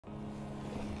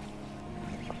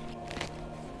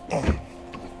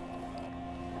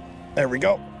There we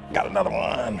go. Got another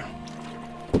one.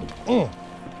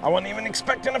 I wasn't even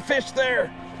expecting a fish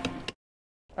there.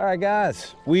 All right,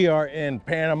 guys, we are in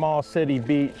Panama City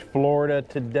Beach, Florida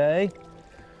today.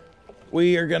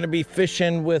 We are gonna be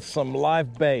fishing with some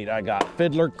live bait. I got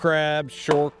fiddler crabs,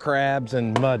 shore crabs,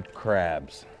 and mud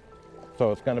crabs.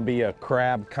 So it's gonna be a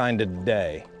crab kind of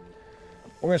day.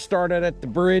 We're gonna start it at the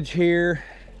bridge here,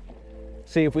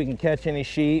 see if we can catch any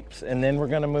sheeps, and then we're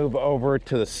gonna move over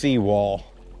to the seawall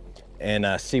and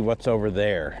see what's over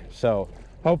there. So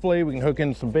hopefully we can hook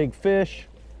in some big fish.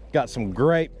 Got some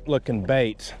great looking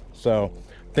baits, so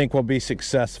I think we'll be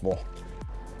successful.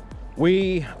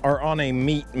 We are on a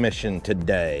meat mission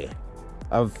today.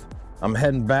 I'm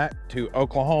heading back to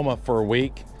Oklahoma for a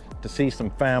week to see some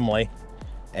family,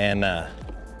 and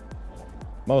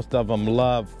most of them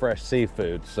love fresh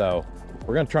seafood, so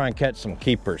we're gonna try and catch some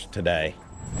keepers today.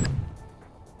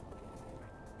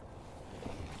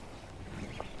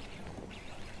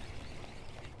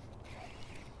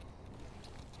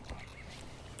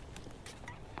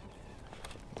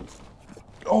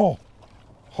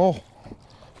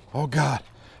 Oh God,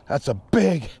 that's a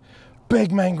big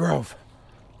mangrove.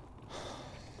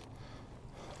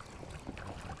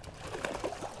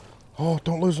 Oh,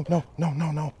 don't lose them. No.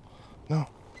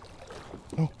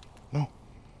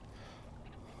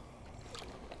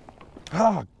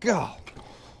 Oh,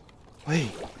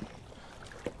 golly.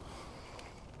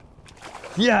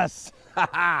 Yes.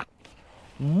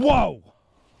 Whoa.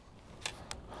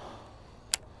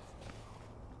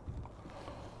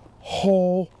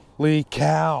 Holy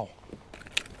cow.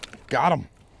 Got him.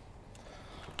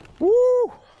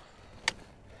 Woo.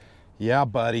 Yeah,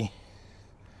 buddy.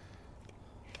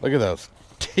 Look at those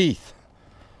teeth.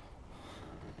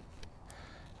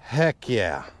 Heck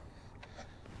yeah.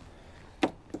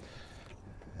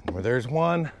 And where there's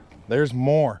one, there's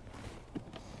more.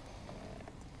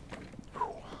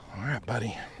 All right,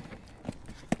 buddy.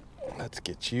 Let's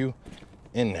get you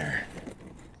in there.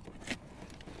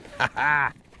 Ha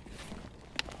ha.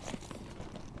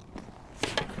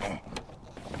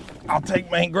 I'll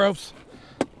take mangroves.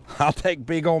 I'll take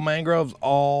big old mangroves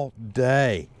all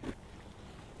day.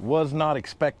 Was not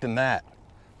expecting that.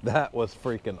 That was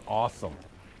freaking awesome.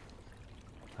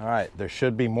 All right, there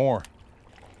should be more.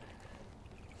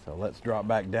 So let's drop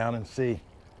back down and see.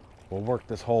 We'll work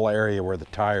this whole area where the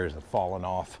tires have fallen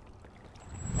off.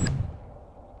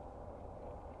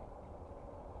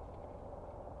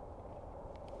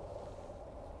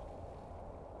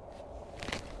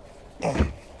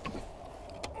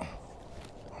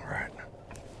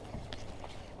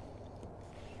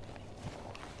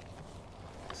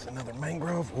 Another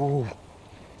mangrove. Ooh.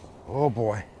 Oh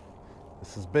boy,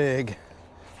 this is big.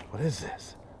 What is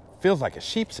this? Feels like a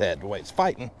sheep's head the way it's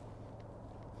fighting.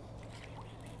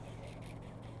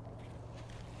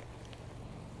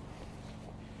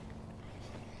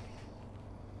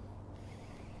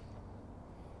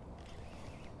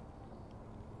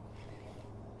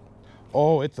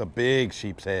 Oh, it's a big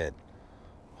sheep's head.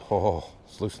 Oh,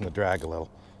 let's loosen the drag a little.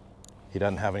 He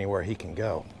doesn't have anywhere he can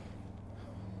go.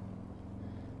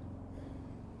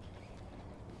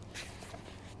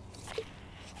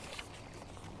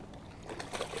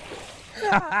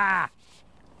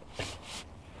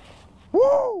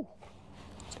 Woo!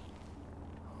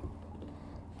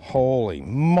 Holy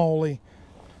moly.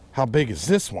 How big is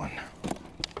this one?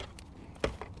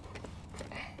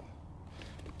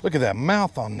 Look at that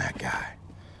mouth on that guy.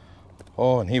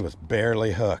 Oh, and he was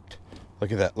barely hooked.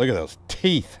 Look at that. Look at those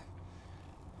teeth.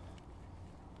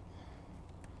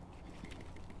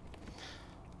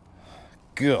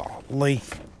 Golly.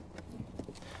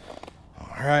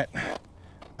 All right.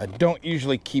 I don't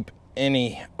usually keep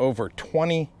any over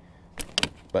 20,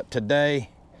 but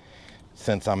today,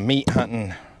 since I'm meat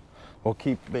hunting, we'll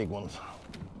keep big ones.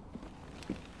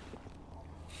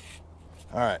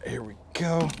 All right, here we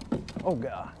go. Oh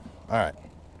God. All right.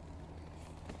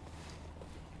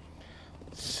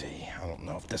 Let's see, I don't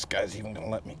know if this guy's even gonna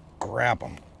let me grab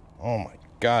him. Oh my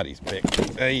God, he's big.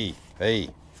 Hey,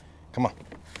 come on.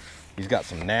 He's got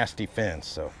some nasty fins,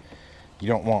 so you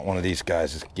don't want one of these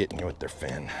guys just getting you with their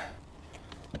fin.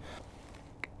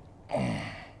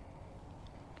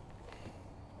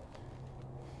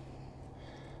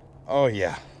 Oh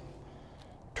yeah,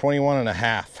 21 and a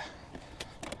half.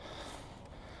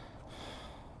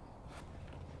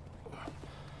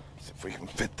 See if we can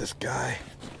fit this guy.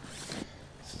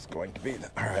 This is going to be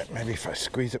the, all right, maybe if I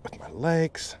squeeze it with my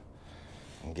legs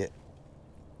and get,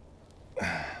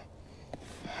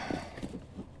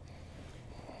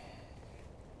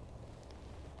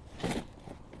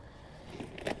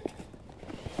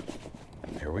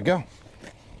 here we go.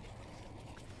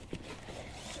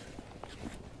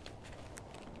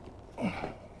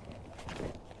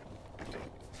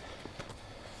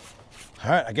 All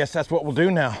right, I guess that's what we'll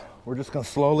do now. We're just gonna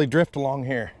slowly drift along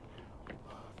here.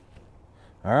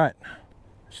 All right,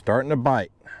 starting to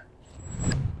bite.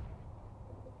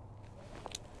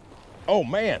 Oh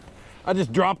man, I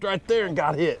just dropped right there and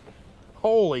got hit.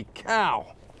 Holy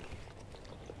cow.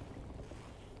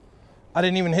 I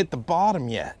didn't even hit the bottom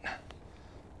yet.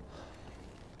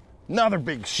 Another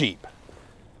big sheep.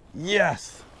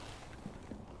 Yes.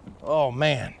 Oh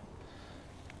man,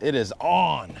 it is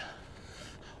on.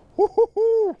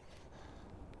 Woo-hoo-hoo.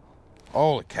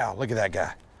 Holy cow, look at that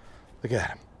guy. Look at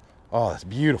him. Oh, that's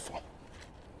beautiful.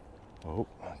 Oh,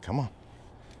 come on.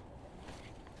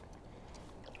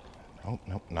 Nope,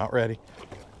 nope, not ready.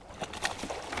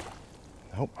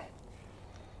 Nope.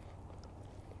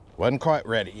 Wasn't quite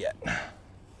ready yet.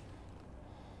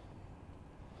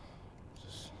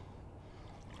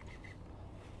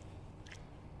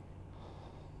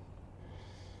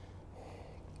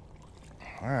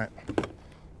 All right.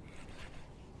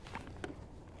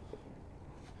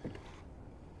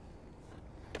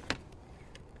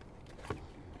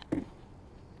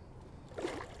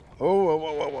 Oh, whoa,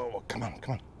 whoa, whoa, whoa, come on,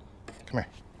 come on. Come here.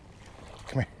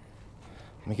 Come here.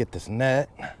 Let me get this net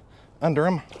under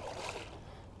him.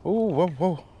 Oh, whoa,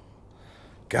 whoa.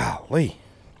 Golly.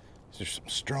 These are some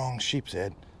strong sheep's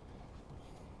head.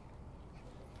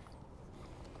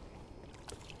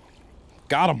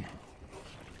 Got him.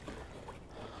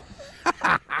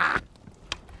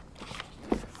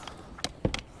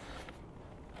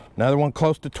 Another one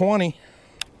close to 20.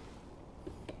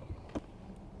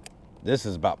 This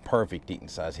is about perfect eating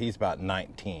size. He's about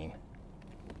 19.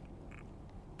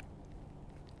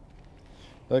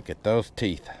 Look at those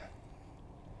teeth.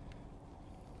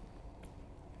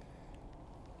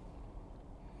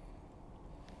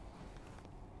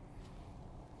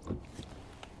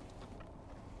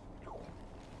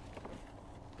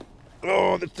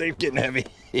 Oh, the tape's getting heavy.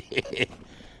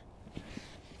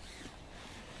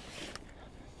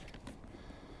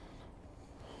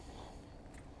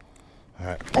 All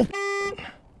right. Oh.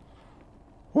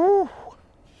 Woo. All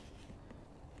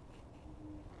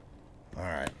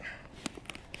right.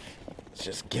 Let's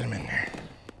just get him in there.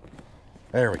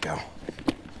 There we go.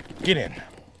 Get in.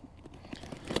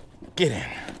 Get in.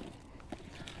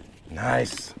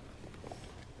 Nice.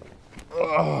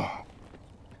 Oh.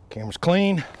 Camera's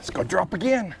clean. Let's go drop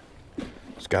again.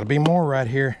 There's got to be more right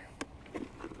here.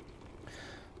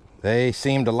 They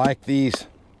seem to like these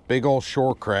big old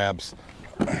shore crabs.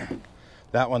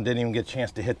 That one didn't even get a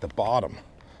chance to hit the bottom.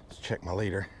 Let's check my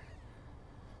leader.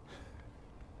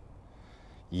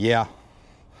 Yeah.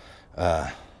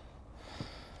 Dang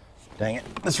it.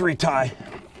 Let's retie. I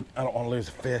don't want to lose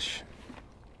a fish.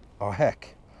 Oh,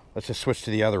 heck. Let's just switch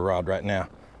to the other rod right now.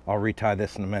 I'll retie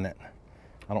this in a minute.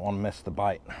 I don't want to miss the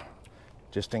bite,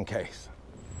 just in case.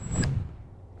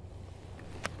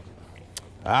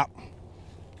 Ah,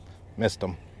 missed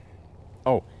him.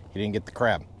 Oh, he didn't get the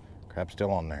crab. Crab's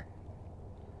still on there.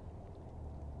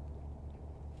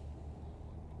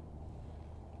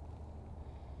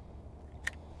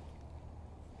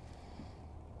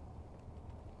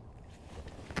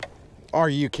 Are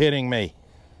you kidding me?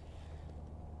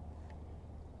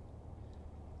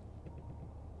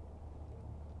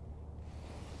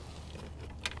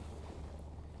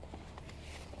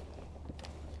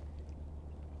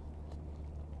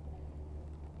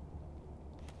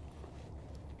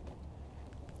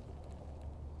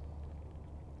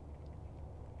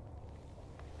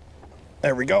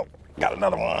 There we go. Got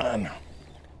another one.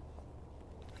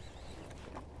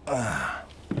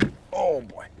 Oh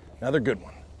boy, another good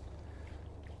one.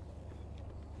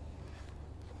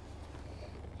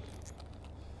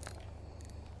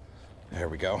 There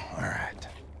we go. All right.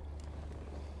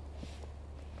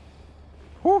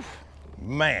 Whew,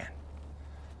 man.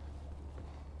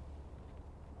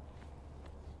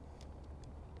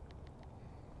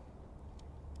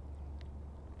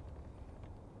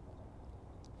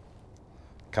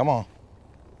 Come on.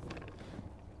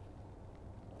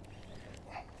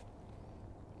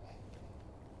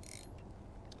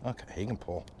 Okay, he can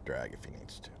pull, drag if he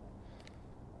needs to.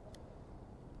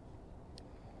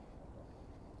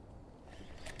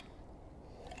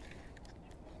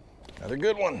 Another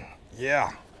good one.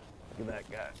 Yeah. Look at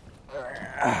that guy.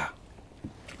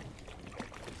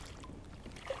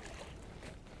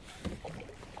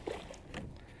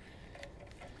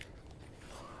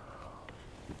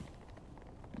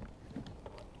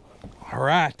 All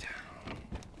right.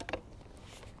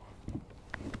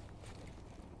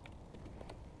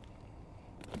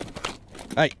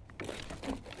 Hey,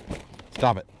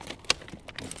 stop it.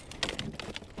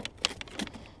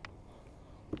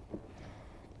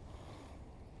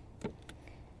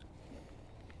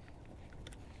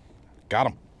 Got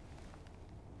him.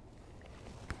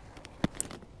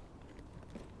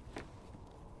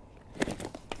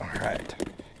 All right,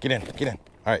 get in, get in. All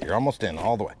right, you're almost in,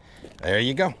 all the way. There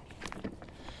you go.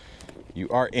 You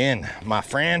are in, my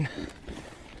friend.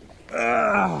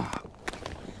 All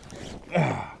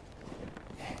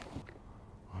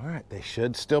right, they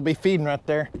should still be feeding right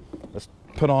there. Let's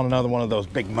put on another one of those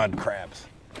big mud crabs.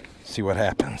 See what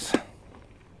happens.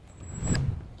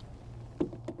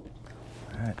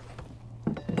 All right,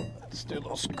 let's do a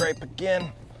little scrape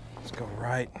again. Let's go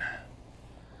right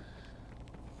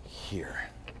here.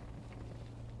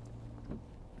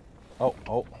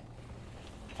 Oh,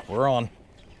 we're on.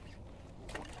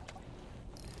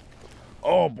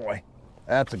 Oh boy,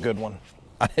 that's a good one.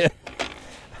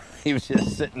 He was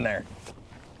just sitting there.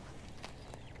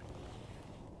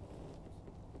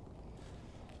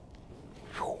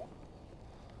 Whew.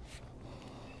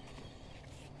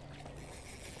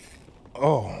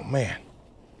 Oh man,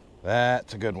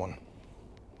 that's a good one.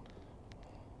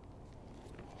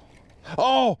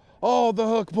 Oh, the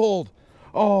hook pulled.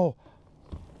 Oh,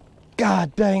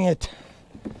 God dang it.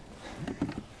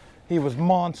 He was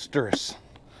monstrous.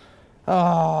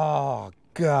 Oh,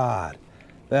 God.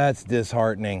 That's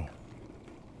disheartening.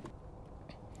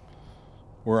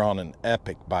 We're on an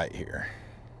epic bite here.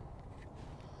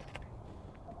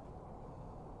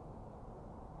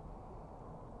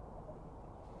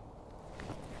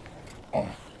 Oh.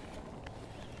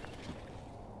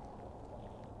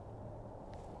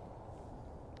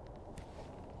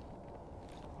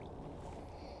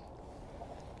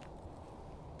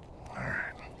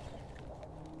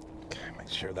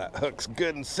 Sure that hook's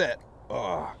good and set.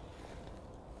 Oh.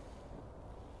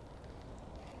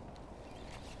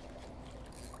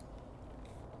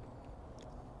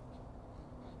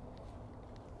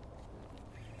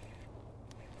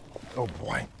 Oh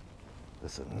boy,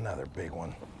 this is another big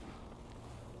one.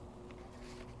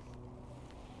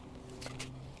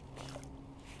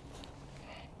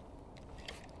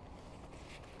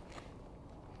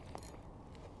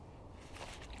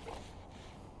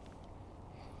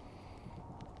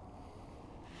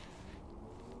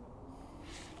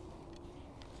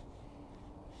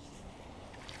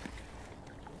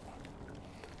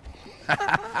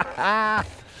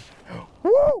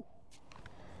 Woo!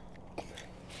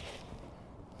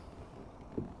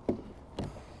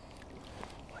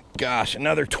 My gosh,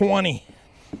 another 20.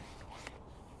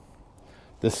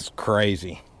 This is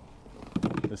crazy.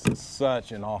 This is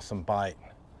such an awesome bite.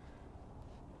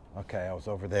 Okay, I was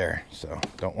over there, so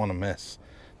don't want to miss.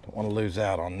 Don't want to lose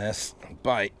out on this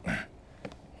bite.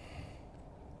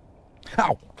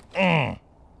 Ow!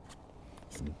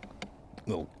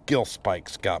 Little gill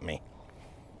spikes got me.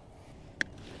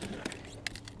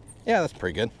 Yeah, that's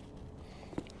pretty good.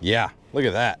 Yeah, look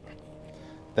at that.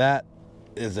 That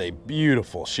is a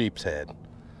beautiful sheep's head.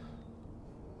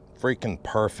 Freaking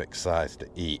perfect size to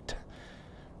eat.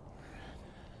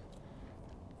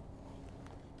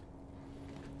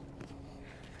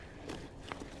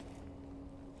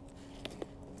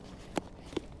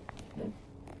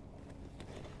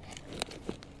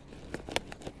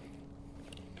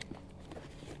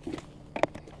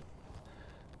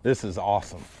 This is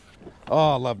awesome.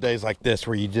 Oh, I love days like this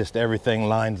where you just, everything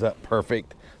lines up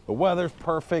perfect. The weather's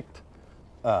perfect.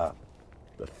 The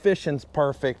fishing's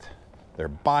perfect. They're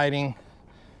biting.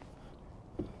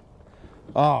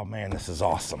 Oh man, this is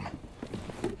awesome.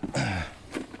 There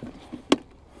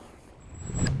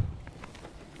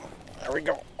we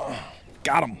go.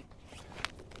 Got him.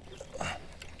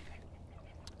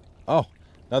 Oh,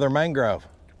 another mangrove.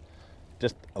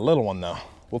 Just a little one though.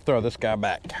 We'll throw this guy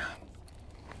back.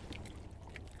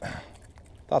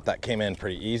 Thought that came in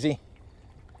pretty easy.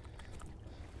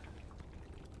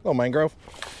 Little mangrove.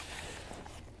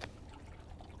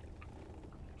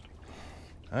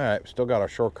 All right, we still got our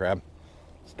shore crab.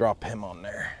 Let's drop him on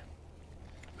there.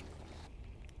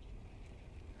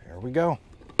 Here we go.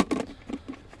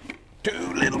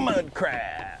 2 little mud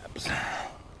crabs.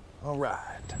 All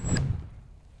right.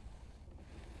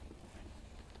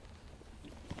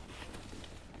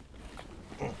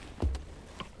 All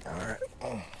right.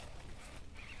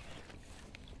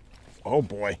 Oh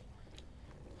boy.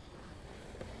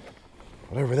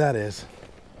 Whatever that is,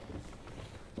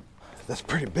 that's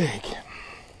pretty big.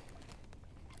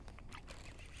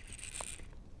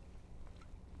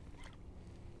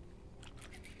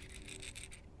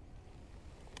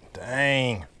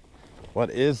 Dang. What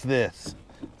is this?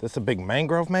 Is this a big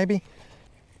mangrove maybe?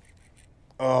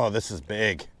 Oh, this is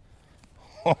big.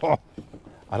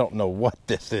 I don't know what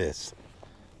this is.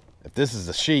 If this is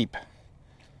a sheep,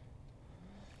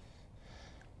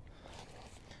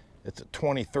 it's a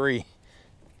 23.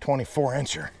 24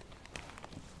 incher.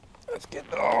 Let's get,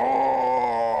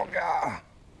 oh God.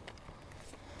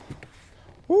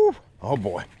 Woo, oh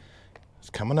boy, it's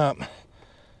coming up.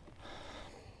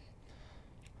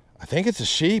 I think it's a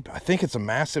sheep. I think it's a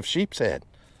massive sheep's head.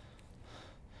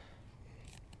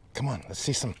 Come on, let's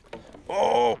see some,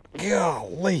 oh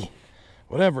golly.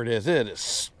 Whatever it is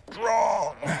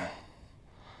strong.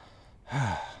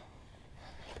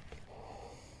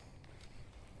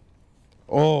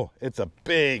 Oh, it's a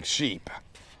big sheep.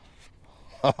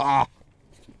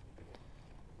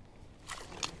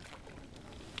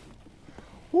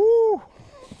 Woo!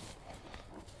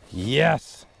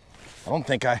 Yes. I don't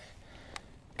think I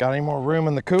got any more room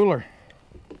in the cooler.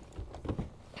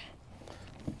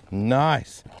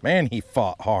 Nice. Man, he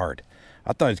fought hard.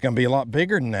 I thought he was going to be a lot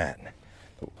bigger than that.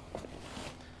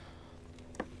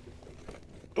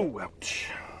 Oh, ouch.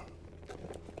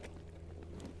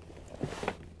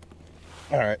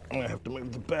 All right, I'm gonna have to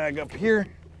move the bag up here.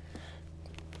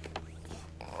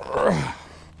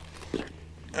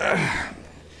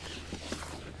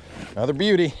 Another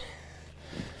beauty.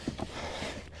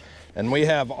 And we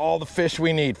have all the fish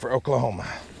we need for Oklahoma.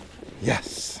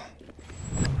 Yes.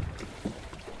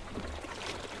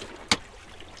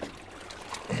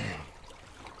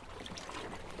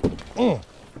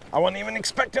 I wasn't even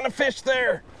expecting a fish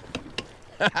there.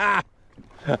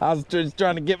 I was just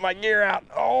trying to get my gear out.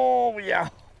 Oh, yeah.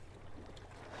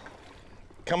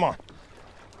 Come on.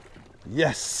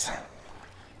 Yes.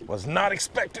 Was not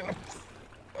expecting a...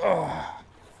 Oh.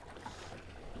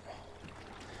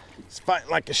 It's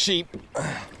fighting like a sheep.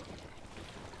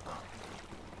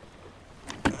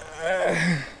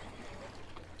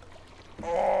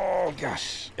 Oh,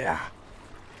 gosh. Yeah.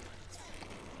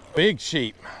 Big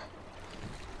sheep.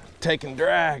 Taking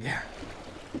drag.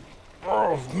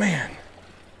 Oh, man.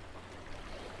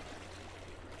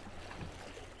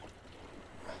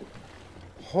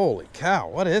 Holy cow,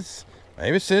 what is,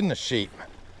 maybe it's in a sheep.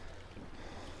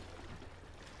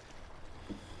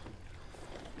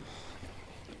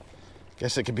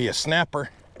 Guess it could be a snapper.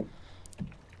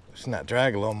 Loosen that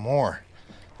drag a little more.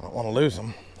 I don't want to lose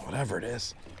them, whatever it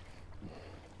is.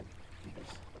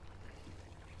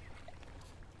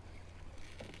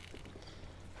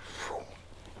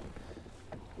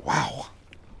 Wow.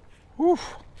 Whew.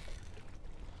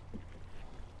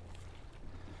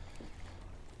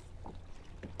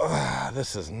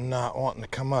 This is not wanting to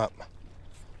come up.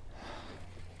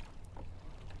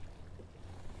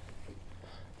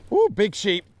 Ooh, big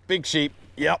sheep, big sheep.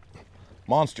 Yep,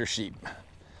 monster sheep.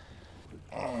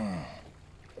 Come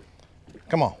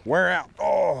on, wear out.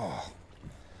 Oh,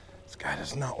 this guy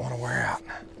does not want to wear out.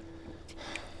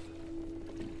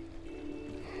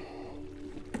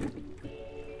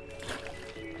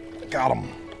 Got him.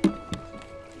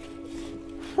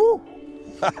 Whew.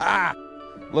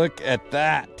 Look at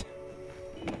that.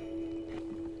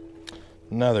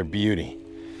 Another beauty.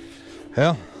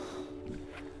 Well,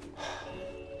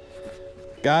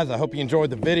 guys, I hope you enjoyed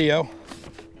the video.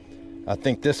 I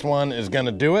think this one is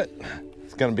gonna do it.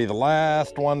 It's gonna be the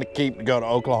last one to keep to go to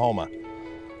Oklahoma.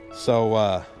 So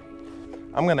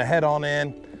I'm gonna head on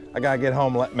in. I gotta get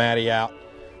home, let Maddie out.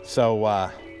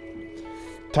 So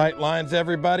tight lines,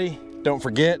 everybody. Don't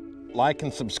forget, like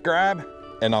and subscribe,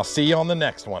 and I'll see you on the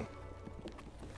next one.